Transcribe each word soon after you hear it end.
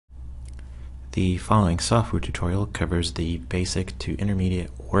The following software tutorial covers the basic to intermediate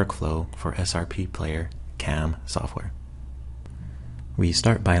workflow for SRP Player CAM software. We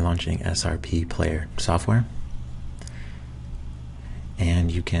start by launching SRP Player software,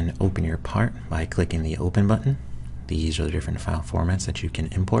 and you can open your part by clicking the Open button. These are the different file formats that you can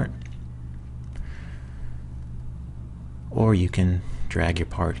import, or you can drag your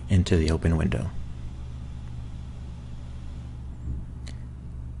part into the open window.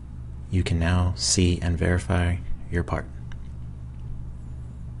 You can now see and verify your part.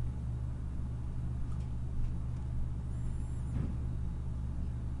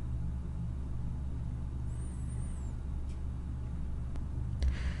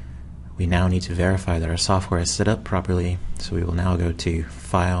 We now need to verify that our software is set up properly, so we will now go to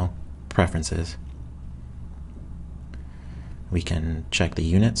File, Preferences. We can check the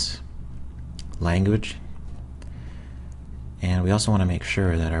units, language, and we also want to make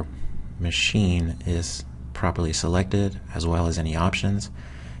sure that our machine is properly selected, as well as any options,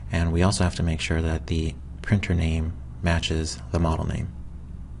 and we also have to make sure that the printer name matches the model name.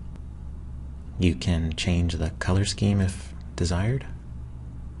 You can change the color scheme if desired,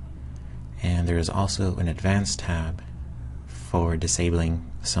 and there is also an advanced tab for disabling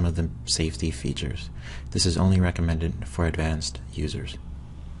some of the safety features. This is only recommended for advanced users.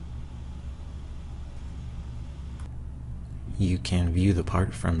 You can view the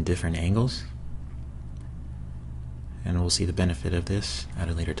part from different angles, and we'll see the benefit of this at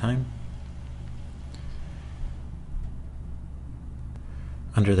a later time.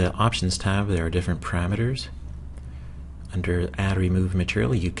 Under the Options tab, there are different parameters. Under Add Remove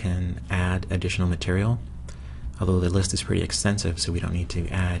Material, you can add additional material, although the list is pretty extensive, so we don't need to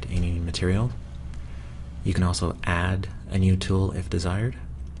add any material. You can also add a new tool if desired.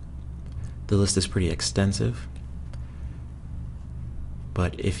 The list is pretty extensive,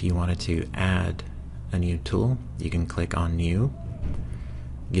 but if you wanted to add a new tool, you can click on New,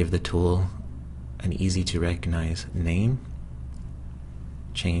 give the tool an easy to recognize name,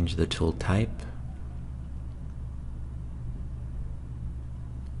 change the tool type,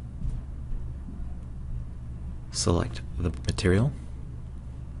 select the material,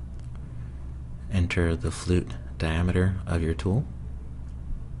 enter the flute diameter of your tool,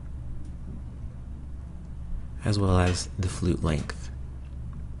 as well as the flute length.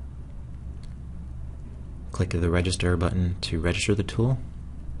 Click the Register button to register the tool,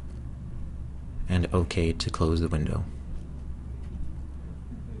 and OK to close the window.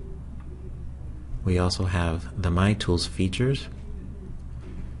 We also have the My Tools features.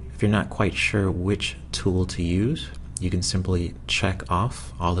 If you're not quite sure which tool to use, you can simply check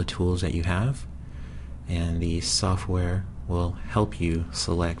off all the tools that you have, and the software will help you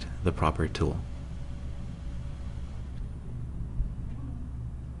select the proper tool.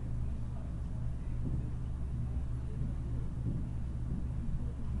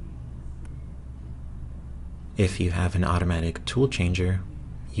 If you have an automatic tool changer,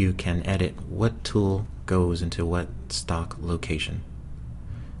 you can edit what tool goes into what stock location.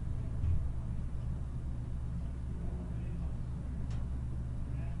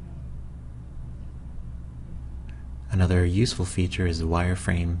 Another useful feature is the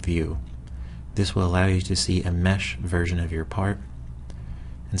wireframe view. This will allow you to see a mesh version of your part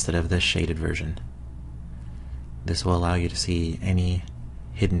instead of the shaded version. This will allow you to see any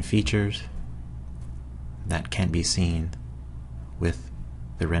hidden features that can't be seen with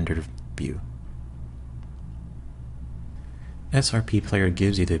the rendered view. SRP Player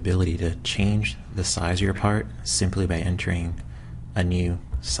gives you the ability to change the size of your part simply by entering a new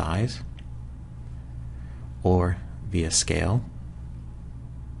size or via scale.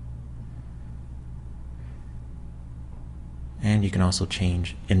 And you can also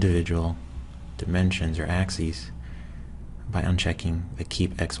change individual dimensions or axes by unchecking the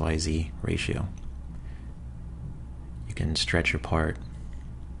Keep XYZ ratio. You can stretch your part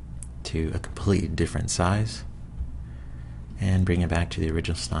to a completely different size and bring it back to the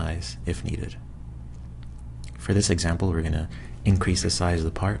original size if needed. For this example, we're going to increase the size of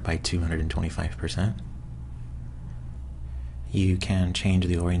the part by 225%. You can change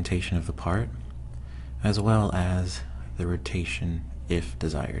the orientation of the part as well as the rotation if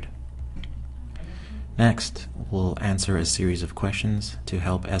desired. Next, we'll answer a series of questions to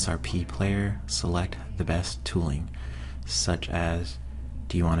help SRP Player select the best tooling, such as,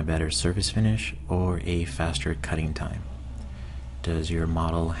 do you want a better surface finish or a faster cutting time? Does your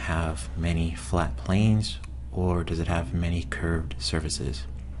model have many flat planes or does it have many curved surfaces?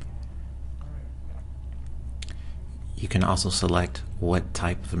 You can also select what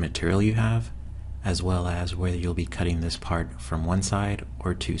type of material you have, as well as whether you'll be cutting this part from one side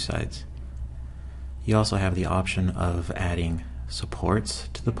or two sides. You also have the option of adding supports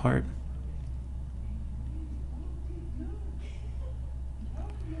to the part.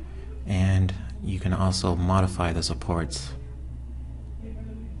 And you can also modify the supports.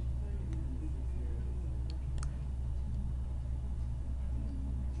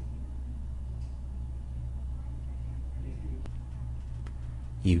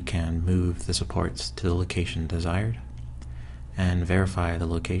 You can move the supports to the location desired and verify the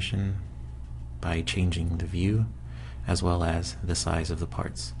location by changing the view as well as the size of the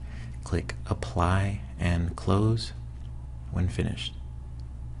parts. Click Apply and Close when finished.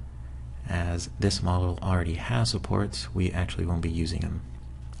 As this model already has supports, we actually won't be using them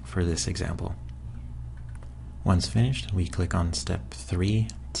for this example. Once finished, we click on step 3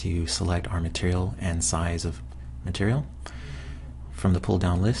 to select our material and size of material. From the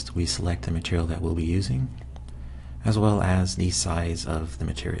pull-down list, we select the material that we'll be using, as well as the size of the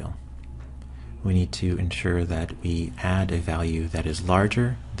material. We need to ensure that we add a value that is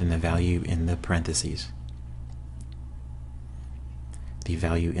larger than the value in the parentheses. The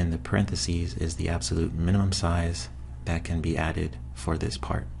value in the parentheses is the absolute minimum size that can be added for this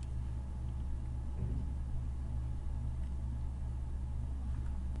part.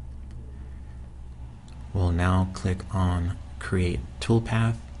 We'll now click on Create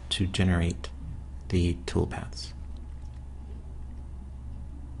Toolpath to generate the toolpaths.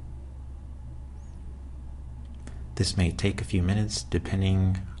 This may take a few minutes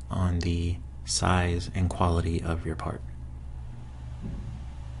depending on the size and quality of your part.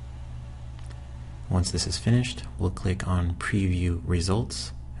 Once this is finished, we'll click on Preview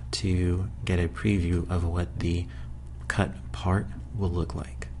Results to get a preview of what the cut part will look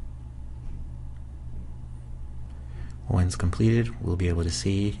like. Once completed, we'll be able to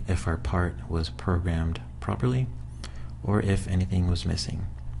see if our part was programmed properly or if anything was missing.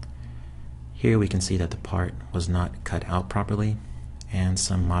 Here we can see that the part was not cut out properly and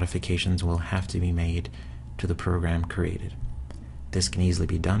some modifications will have to be made to the program created. This can easily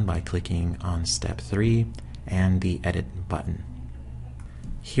be done by clicking on step 3 and the Edit button.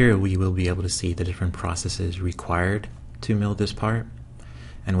 Here we will be able to see the different processes required to mill this part,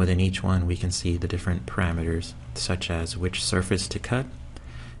 and within each one we can see the different parameters such as which surface to cut,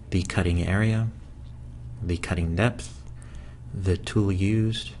 the cutting area, the cutting depth, the tool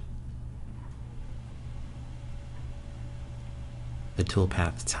used, the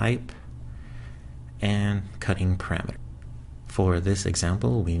toolpath type, and cutting parameter. For this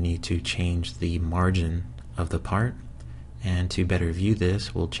example, we need to change the margin of the part, and to better view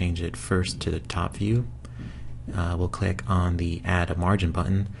this, we'll change it first to the top view. We'll click on the Add a Margin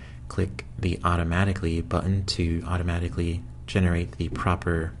button, click the Automatically button to automatically generate the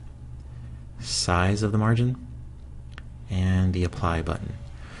proper size of the margin, and the Apply button.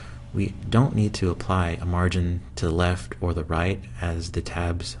 We don't need to apply a margin to the left or the right as the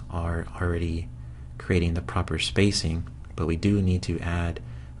tabs are already creating the proper spacing, but we do need to add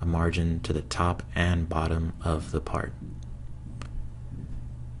a margin to the top and bottom of the part.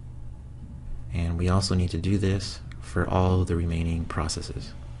 And we also need to do this for all the remaining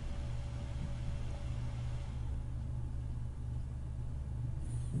processes.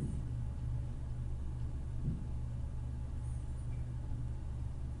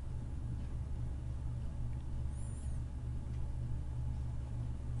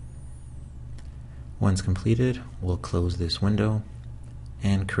 Once completed, we'll close this window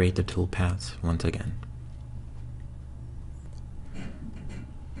and create the toolpaths once again.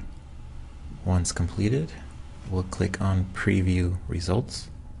 Once completed, we'll click on Preview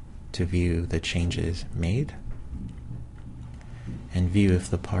Results to view the changes made and view if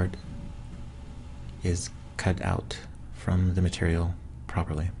the part is cut out from the material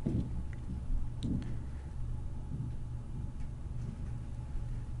properly.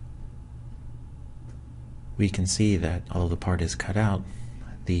 We can see that although the part is cut out,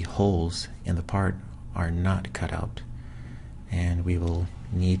 the holes in the part are not cut out, and we will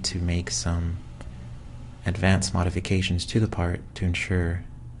need to make some advanced modifications to the part to ensure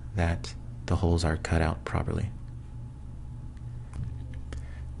that the holes are cut out properly.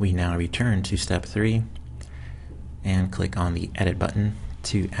 We now return to step 3 and click on the Edit button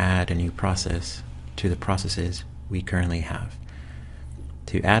to add a new process to the processes we currently have.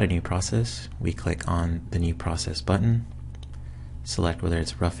 To add a new process, we click on the New Process button, select whether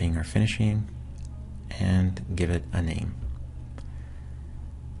it's roughing or finishing, and give it a name.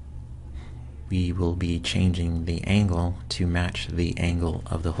 We will be changing the angle to match the angle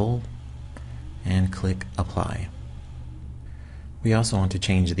of the hole, and click Apply. We also want to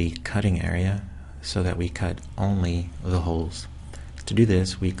change the cutting area so that we cut only the holes. To do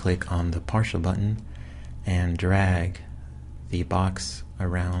this, we click on the partial button and drag the box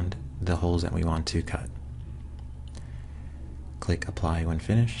around the holes that we want to cut. Click apply when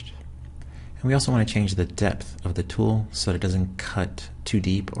finished. And we also want to change the depth of the tool so that it doesn't cut too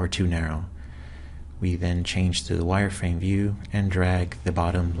deep or too narrow. We then change to the wireframe view and drag the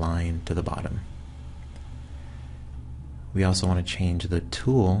bottom line to the bottom. We also want to change the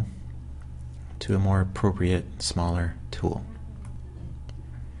tool to a more appropriate, smaller tool.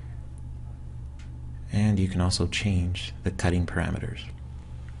 And you can also change the cutting parameters.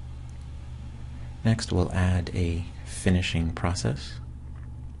 Next, we'll add a finishing process.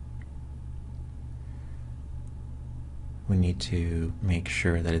 We need to make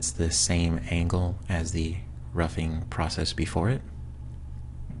sure that it's the same angle as the roughing process before it.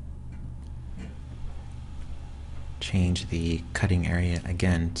 Change the cutting area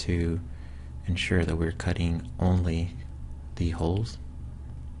again to ensure that we're cutting only the holes.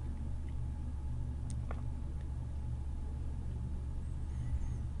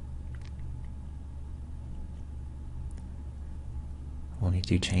 We'll need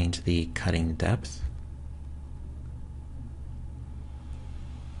to change the cutting depth.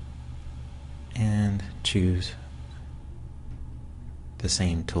 And choose the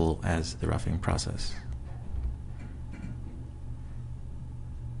same tool as the roughing process.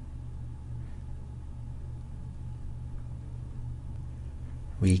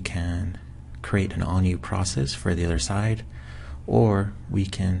 We can create an all-new process for the other side, or we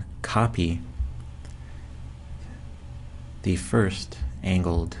can copy the first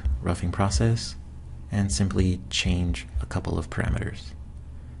angled roughing process and simply change a couple of parameters.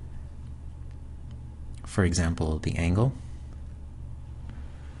 For example, the angle,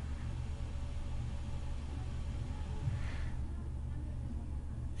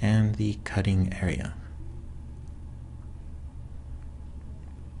 and the cutting area.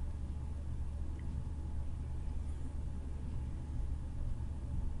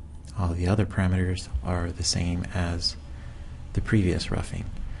 All the other parameters are the same as the previous roughing,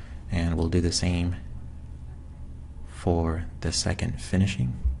 and we'll do the same for the second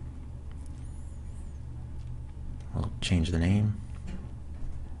finishing. We'll change the name.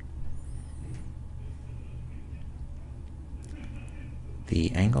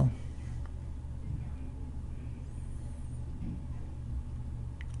 The angle.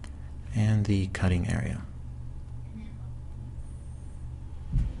 And the cutting area.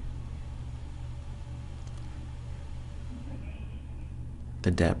 The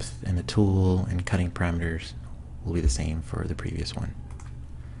depth and the tool and cutting parameters will be the same for the previous one.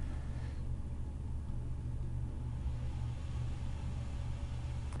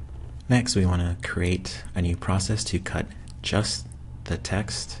 Next, we want to create a new process to cut just the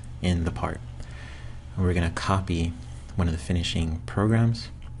text in the part. And we're going to copy one of the finishing programs,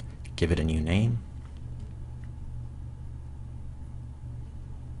 give it a new name,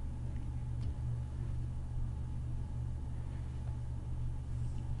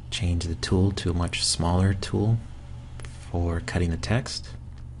 change the tool to a much smaller tool for cutting the text,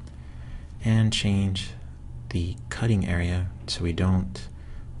 and change the cutting area so we don't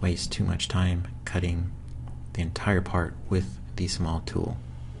waste too much time cutting the entire part with the small tool.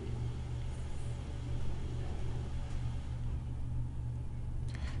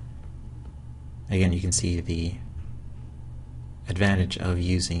 Again, you can see the advantage of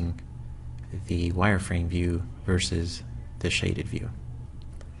using the wireframe view versus the shaded view.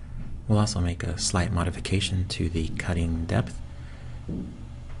 We'll also make a slight modification to the cutting depth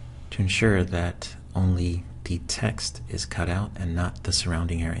to ensure that only the text is cut out and not the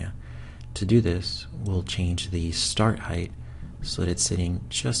surrounding area. To do this, we'll change the start height so that it's sitting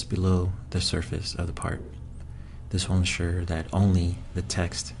just below the surface of the part. This will ensure that only the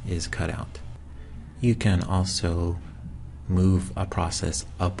text is cut out. You can also move a process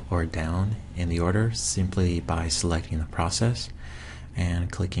up or down in the order simply by selecting the process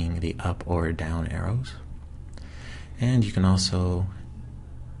and clicking the up or down arrows. And you can also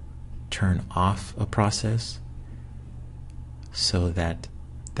turn off a process so that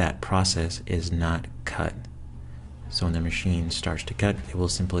that process is not cut. So when the machine starts to cut, it will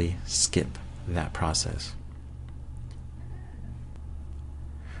simply skip that process.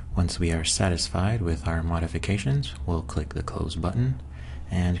 Once we are satisfied with our modifications, we'll click the close button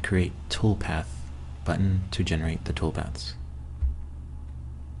and create toolpath button to generate the toolpaths.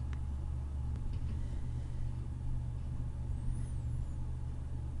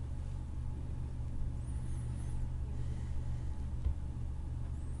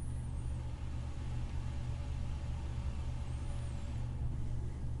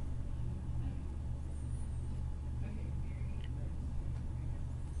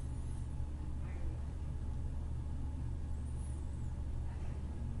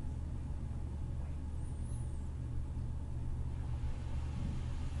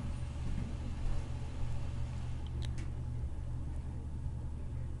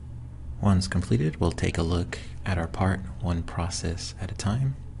 Once completed, we'll take a look at our part one process at a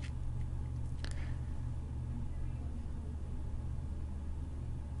time.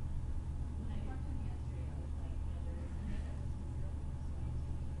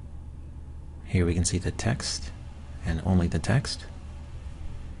 Here we can see the text, and only the text,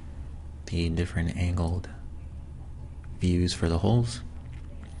 the different angled views for the holes,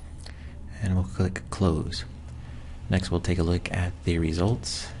 and we'll click close. Next we'll take a look at the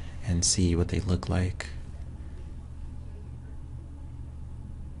results and see what they look like.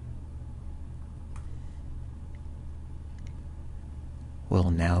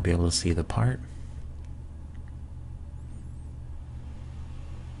 We'll now be able to see the part.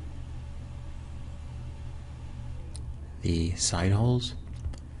 The side holes,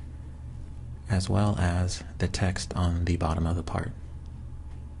 as well as the text on the bottom of the part.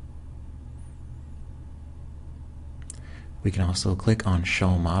 We can also click on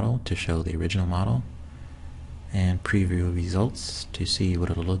Show Model to show the original model, and preview results to see what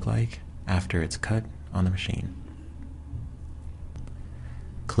it'll look like after it's cut on the machine.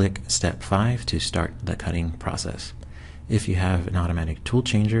 Click Step 5 to start the cutting process. If you have an automatic tool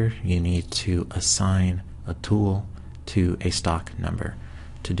changer, you need to assign a tool to a stock number.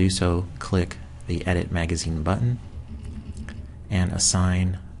 To do so, click the Edit Magazine button and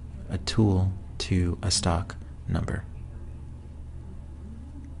assign a tool to a stock number.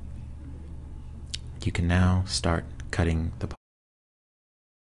 You can now start cutting the part.